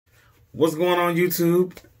What's going on,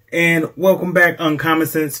 YouTube? And welcome back, Uncommon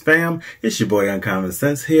Sense fam. It's your boy Uncommon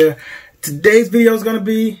Sense here. Today's video is going to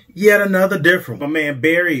be yet another different. My man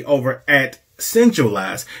Barry over at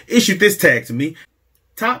Scentualise issued this tag to me.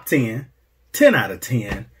 Top 10 out of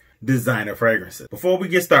 10 designer fragrances. Before we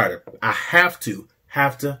get started, I have to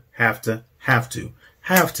give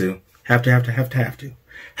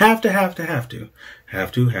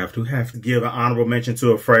an honorable mention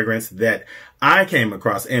to a fragrance that I came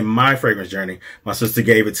across in my fragrance journey. My sister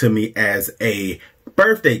gave it to me as a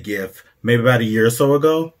birthday gift maybe about a year or so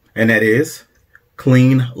ago, and that is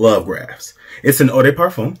Clean Love Graphs. It's an eau de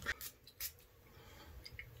parfum.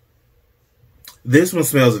 This one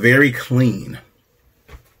smells very clean,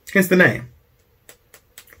 hence the name,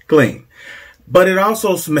 clean. But it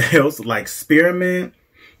also smells like spearmint,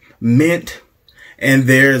 mint, and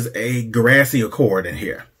there's a grassy accord in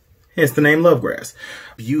here. Hence the name Love Grass.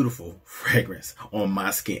 Beautiful fragrance on my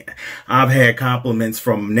skin. I've had compliments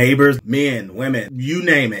from neighbors, men, women, you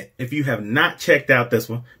name it. If you have not checked out this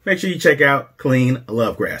one, make sure you check out Clean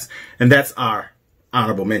Love Grass. And that's our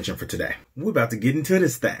honorable mention for today. We're about to get into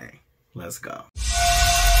this thing. Let's go.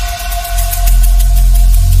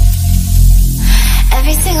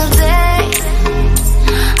 Every single day,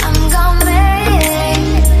 I'm gonna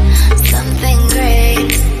make something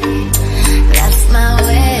great. That's my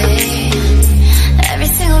way. Every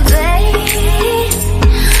single day,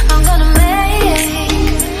 I'm gonna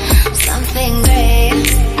make something great.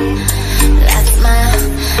 That's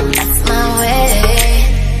my way.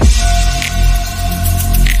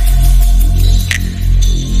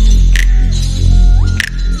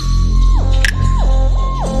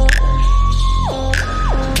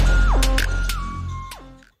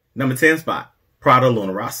 Number 10 spot, Prada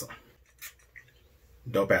Luna Rossa.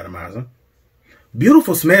 Dope atomizer.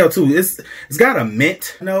 Beautiful smell too. It's got a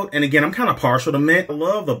mint note, and again, I'm kind of partial to mint. I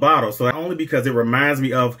love the bottle, so only because it reminds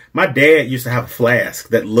me of my dad used to have a flask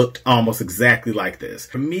that looked almost exactly like this.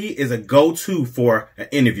 For me, is a go-to for an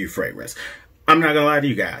interview fragrance. I'm not gonna lie to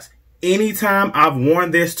you guys. Anytime I've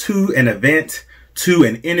worn this to an event, to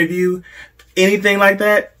an interview, anything like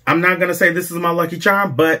that, I'm not gonna say this is my lucky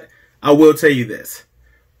charm, but I will tell you this.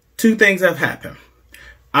 Two things have happened.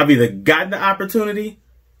 I've either gotten the opportunity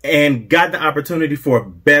and got the opportunity for a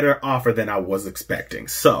better offer than I was expecting.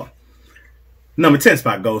 So, number 10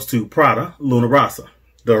 spot goes to Prada Luna Rossa,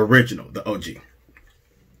 the original, the OG.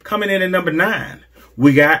 Coming in at number 9,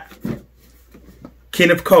 we got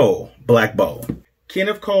Kenneth Cole Black Bold.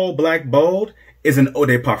 Kenneth Cole Black Bold is an eau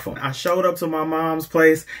de parfum. I showed up to my mom's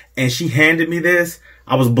place and she handed me this.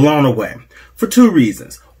 I was blown away for two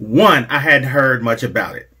reasons. One, I hadn't heard much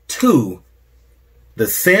about it. Two, the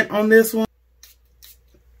scent on this one,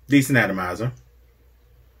 decent atomizer.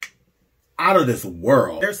 Out of this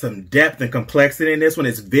world. There's some depth and complexity in this one.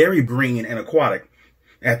 It's very green and aquatic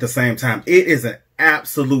at the same time. It is an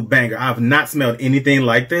absolute banger. I've not smelled anything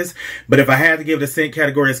like this, but if I had to give the scent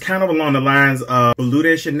category, it's kind of along the lines of Bleu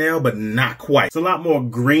de Chanel, but not quite. It's a lot more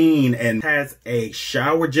green and has a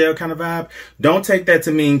shower gel kind of vibe. Don't take that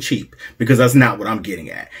to mean cheap, because that's not what I'm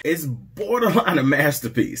getting at. It's borderline a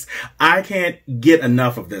masterpiece. I can't get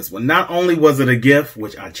enough of this one. Not only was it a gift,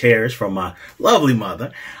 which I cherish from my lovely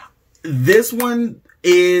mother, this one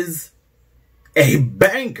is a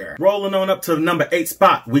banger. Rolling on up to the number 8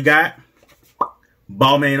 spot, we got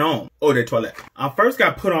Balmain Homme Eau de Toilette. I first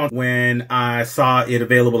got put on when I saw it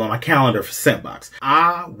available on my calendar for Scentbox.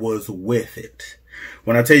 I was with it.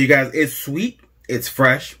 When I tell you guys, it's sweet, it's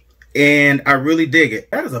fresh, and I really dig it.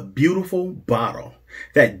 That is a beautiful bottle.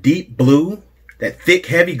 That deep blue, that thick,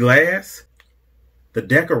 heavy glass, the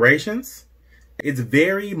decorations, it's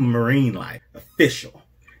very marine-like, official.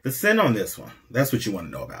 The scent on this one, that's what you want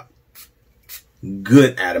to know about.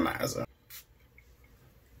 Good atomizer.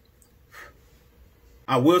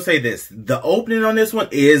 I will say this, the opening on this one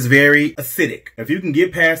is very acidic. If you can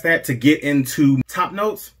get past that to get into top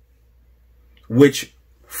notes, which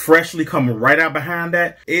freshly come right out behind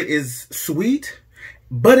that, it is sweet,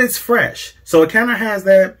 but it's fresh. So it kind of has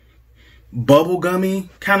that bubblegummy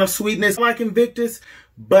kind of sweetness like Invictus,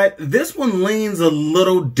 but this one leans a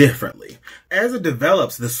little differently. As it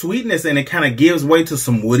develops, the sweetness in it kind of gives way to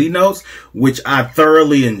some woody notes, which I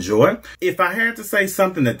thoroughly enjoy. If I had to say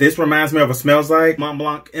something that this reminds me of or smells like, Mont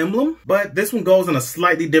Blanc Emblem, but this one goes in a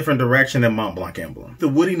slightly different direction than Mont Blanc Emblem. The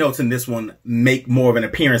woody notes in this one make more of an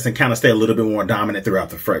appearance and kind of stay a little bit more dominant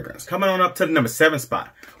throughout the fragrance. Coming on up to the number 7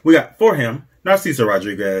 spot, we got for him, Narciso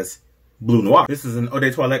Rodriguez Bleu Noir. This is an eau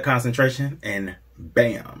de toilette concentration, and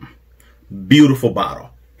bam. Beautiful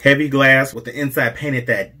bottle. Heavy glass with the inside painted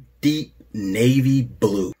that deep navy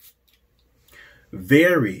blue.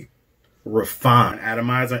 Very refined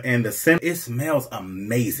atomizer, and the scent, it smells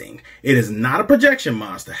amazing. It is not a projection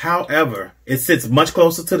monster. However, it sits much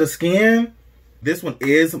closer to the skin. This one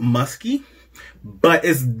is musky, but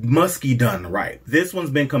it's musky done right. This one's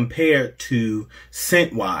been compared to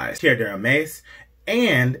Scentualise, Terre d'Hermès,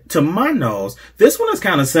 and to my nose, this one is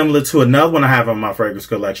kind of similar to another one I have on my fragrance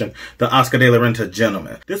collection, the Oscar de la Renta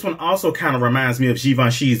Gentleman. This one also kind of reminds me of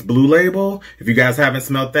Givenchy's Blue Label. If you guys haven't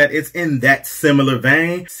smelled that, it's in that similar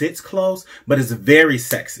vein. Sits close, but it's very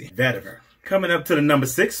sexy. Vetiver. Coming up to the number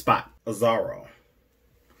 6 spot, Azzaro.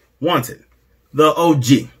 Wanted. The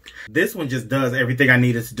OG. This one just does everything I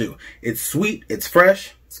need it to do. It's sweet, it's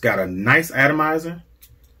fresh, it's got a nice atomizer.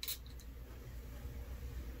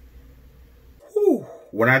 Whew.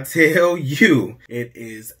 When I tell you, it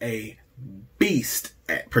is a beast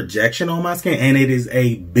at projection on my skin, and it is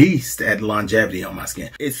a beast at longevity on my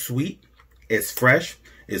skin. It's sweet, it's fresh,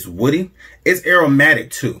 it's woody, it's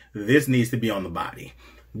aromatic too. This needs to be on the body.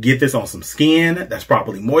 Get this on some skin that's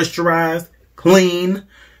properly moisturized, clean.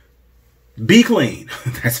 Be clean.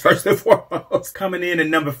 That's first and foremost. Coming in at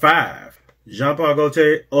number 5. Jean Paul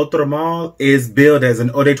Gaultier Autrement is billed as an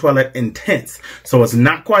eau de toilette intense. So it's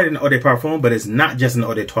not quite an eau de parfum, but it's not just an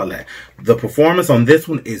eau de toilette. The performance on this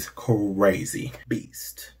one is crazy.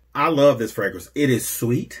 Beast. I love this fragrance. It is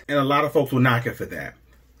sweet, and a lot of folks will knock it for that.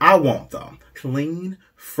 I won't though. Clean,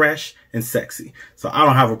 fresh, and sexy. So I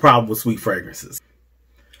don't have a problem with sweet fragrances.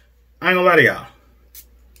 I ain't gonna lie to y'all.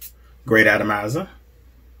 Great atomizer.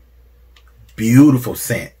 Beautiful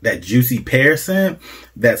scent. That juicy pear scent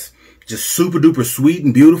that's just super duper sweet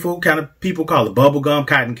and beautiful. Kind of people call it bubblegum,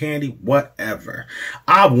 cotton candy, whatever.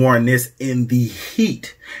 I've worn this in the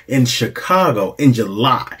heat in Chicago in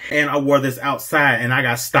July. And I wore this outside, and I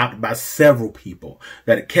got stopped by several people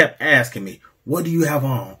that kept asking me, what do you have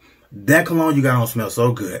on? That cologne you got on smells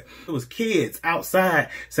so good. It was kids outside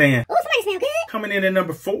saying, oh, somebody smell good. Coming in at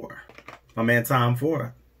number 4, my man Tom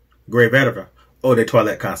Ford. Great Vetiver. Eau de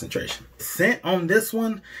Toilette concentration. Scent on this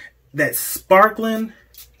one, that sparkling,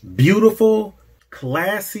 beautiful,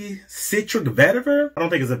 classy, citric vetiver. I don't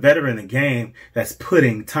think there's a vetiver in the game that's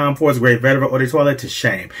putting Tom Ford's Great Vetiver Eau de Toilette to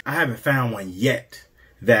shame. I haven't found one yet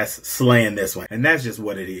that's slaying this one, and that's just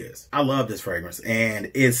what it is. I love this fragrance, and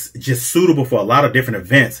it's just suitable for a lot of different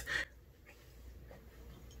events.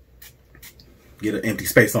 Get an empty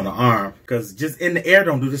space on the arm, because just in the air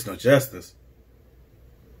don't do this no justice.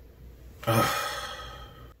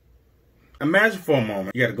 Imagine for a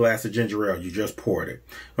moment, you got a glass of ginger ale, you just poured it.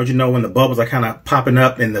 Don't you know when the bubbles are kind of popping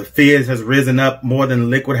up and the fizz has risen up more than the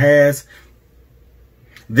liquid has?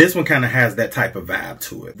 This one kind of has that type of vibe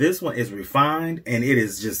to it. This one is refined, and it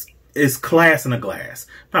is just, it's class in a glass.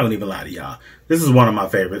 I'm not gonna even lie to y'all. This is one of my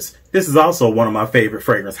favorites. This is also one of my favorite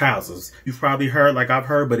fragrance houses. You've probably heard like I've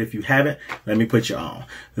heard, but if you haven't, let me put you on.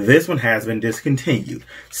 This one has been discontinued.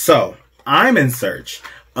 So I'm in search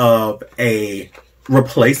of a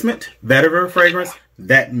replacement vetiver fragrance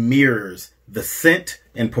that mirrors the scent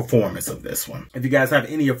and performance of this one. If you guys have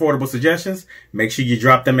any affordable suggestions, make sure you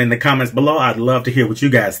drop them in the comments below. I'd love to hear what you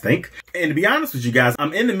guys think. And to be honest with you guys,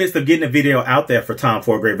 I'm in the midst of getting a video out there for Tom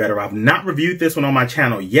Ford Great Vetiver. I've not reviewed this one on my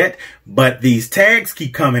channel yet, but these tags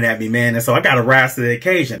keep coming at me, man, and so I gotta rise to the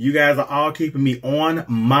occasion. You guys are all keeping me on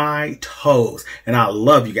my toes, and I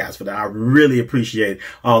love you guys for that. I really appreciate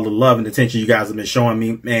all the love and attention you guys have been showing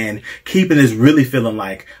me, and keeping this really feeling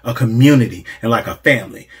like a community and like a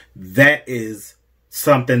family. That is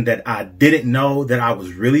something that I didn't know that I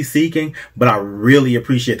was really seeking, but I really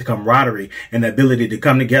appreciate the camaraderie and the ability to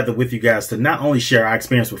come together with you guys to not only share our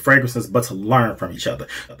experience with fragrances, but to learn from each other.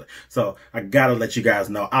 So I gotta let you guys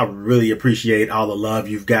know, I really appreciate all the love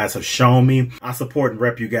you guys have shown me. I support and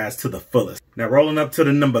rep you guys to the fullest. Now rolling up to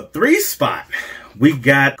the number 3 spot, we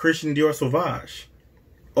got Christian Dior Sauvage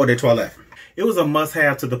Eau de Toilette. It was a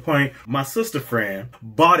must-have to the point my sister friend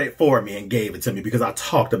bought it for me and gave it to me because I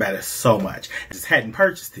talked about it so much. I just hadn't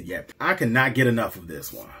purchased it yet. I cannot get enough of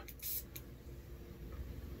this one.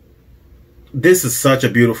 This is such a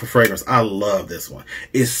beautiful fragrance. I love this one.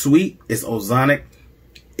 It's sweet, it's ozonic,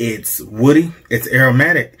 it's woody, it's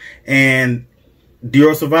aromatic, and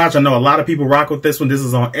Dior Sauvage, I know a lot of people rock with this one. This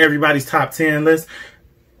is on everybody's top 10 list.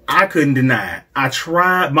 I couldn't deny it. I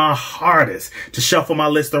tried my hardest to shuffle my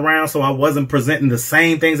list around so I wasn't presenting the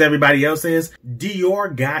same things everybody else is.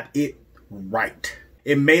 Dior got it right.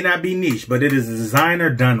 It may not be niche, but it is designer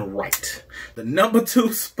done right. The number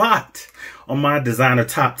 2 spot on my designer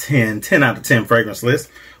top 10 out of 10 fragrance list,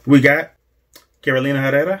 we got Carolina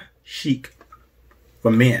Herrera Chic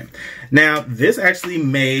for men. Now, this actually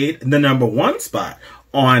made the number 1 spot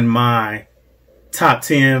on my top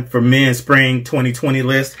 10 for men spring 2020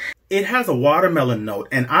 list. It has a watermelon note,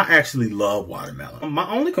 and I actually love watermelon. My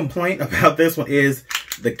only complaint about this one is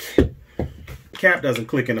the cap doesn't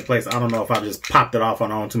click into place. I don't know if I just popped it off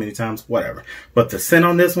on too many times, whatever. But the scent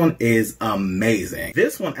on this one is amazing.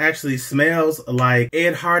 This one actually smells like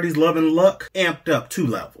Ed Hardy's Love and Luck amped up 2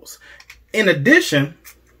 levels. In addition,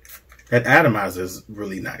 that atomizer is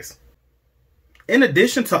really nice. In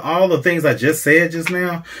addition to all the things I just said just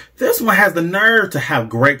now, this one has the nerve to have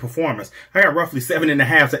great performance. I got roughly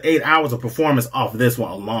 7.5 to 8 hours of performance off this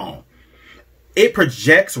one alone. It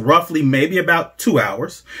projects roughly maybe about 2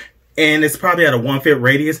 hours, and it's probably at a 1-foot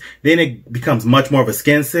radius. Then it becomes much more of a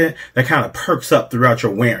skin scent that kind of perks up throughout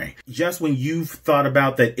your wearing. Just when you've thought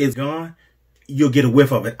about that it's gone, you'll get a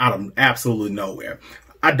whiff of it out of absolutely nowhere.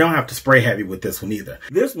 I don't have to spray heavy with this one either.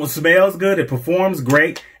 This one smells good. It performs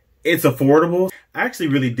great. It's affordable. I actually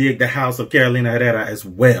really dig the House of Carolina Herrera as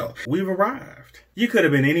well. We've arrived. You could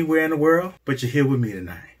have been anywhere in the world, but you're here with me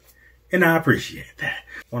tonight. And I appreciate that.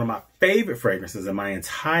 One of my favorite fragrances in my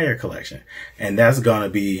entire collection. And that's going to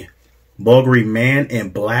be Bulgari Man in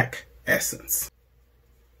Black Essence.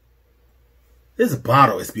 This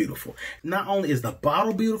bottle is beautiful. Not only is the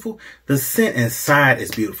bottle beautiful, the scent inside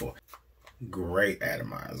is beautiful. Great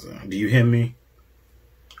atomizer. Do you hear me?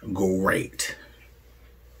 Great.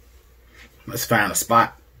 Let's find a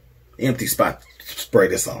spot, empty spot, to spray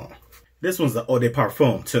this on. This one's the Eau de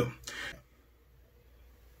Parfum too.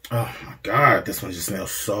 Oh my God, this one just smells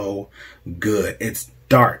so good. It's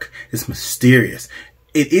dark, it's mysterious.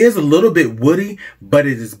 It is a little bit woody, but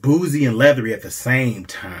it is boozy and leathery at the same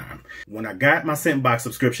time. When I got my scent box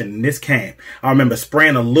subscription and this came, I remember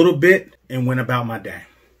spraying a little bit and went about my day.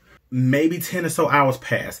 Maybe 10 or so hours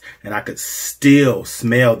passed and I could still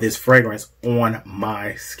smell this fragrance on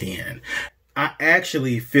my skin. I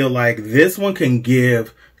actually feel like this one can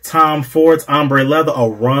give Tom Ford's Ombre Leather a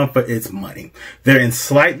run for its money. They're in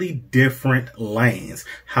slightly different lanes.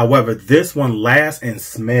 However, this one lasts and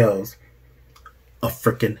smells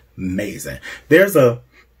freaking amazing. There's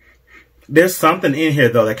something in here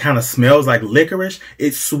though that kind of smells like licorice.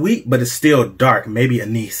 It's sweet, but it's still dark. Maybe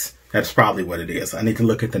anise. That's probably what it is. I need to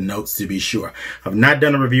look at the notes to be sure. I've not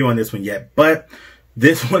done a review on this one yet, but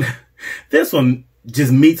this one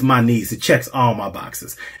just meets my needs. It checks all my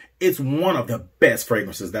boxes. It's one of the best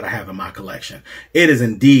fragrances that I have in my collection. It is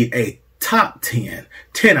indeed a top 10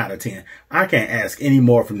 out of 10. I can't ask any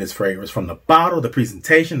more from this fragrance. From the bottle, the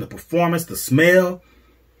presentation, the performance, the smell.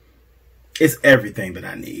 It's everything that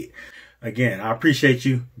I need. Again, I appreciate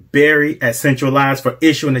you, Barry at Scentualise, for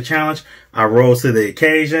issuing the challenge. I rose to the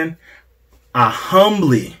occasion. I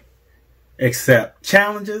humbly accept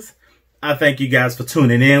challenges. I thank you guys for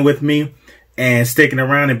tuning in with me and sticking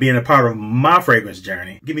around and being a part of my fragrance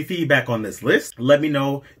journey. Give me feedback on this list. Let me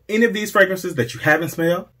know any of these fragrances that you haven't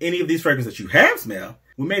smelled, any of these fragrances that you have smelled.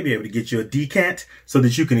 We may be able to get you a decant so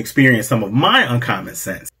that you can experience some of my uncommon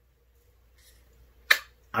scents.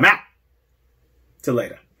 I'm out. Till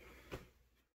later.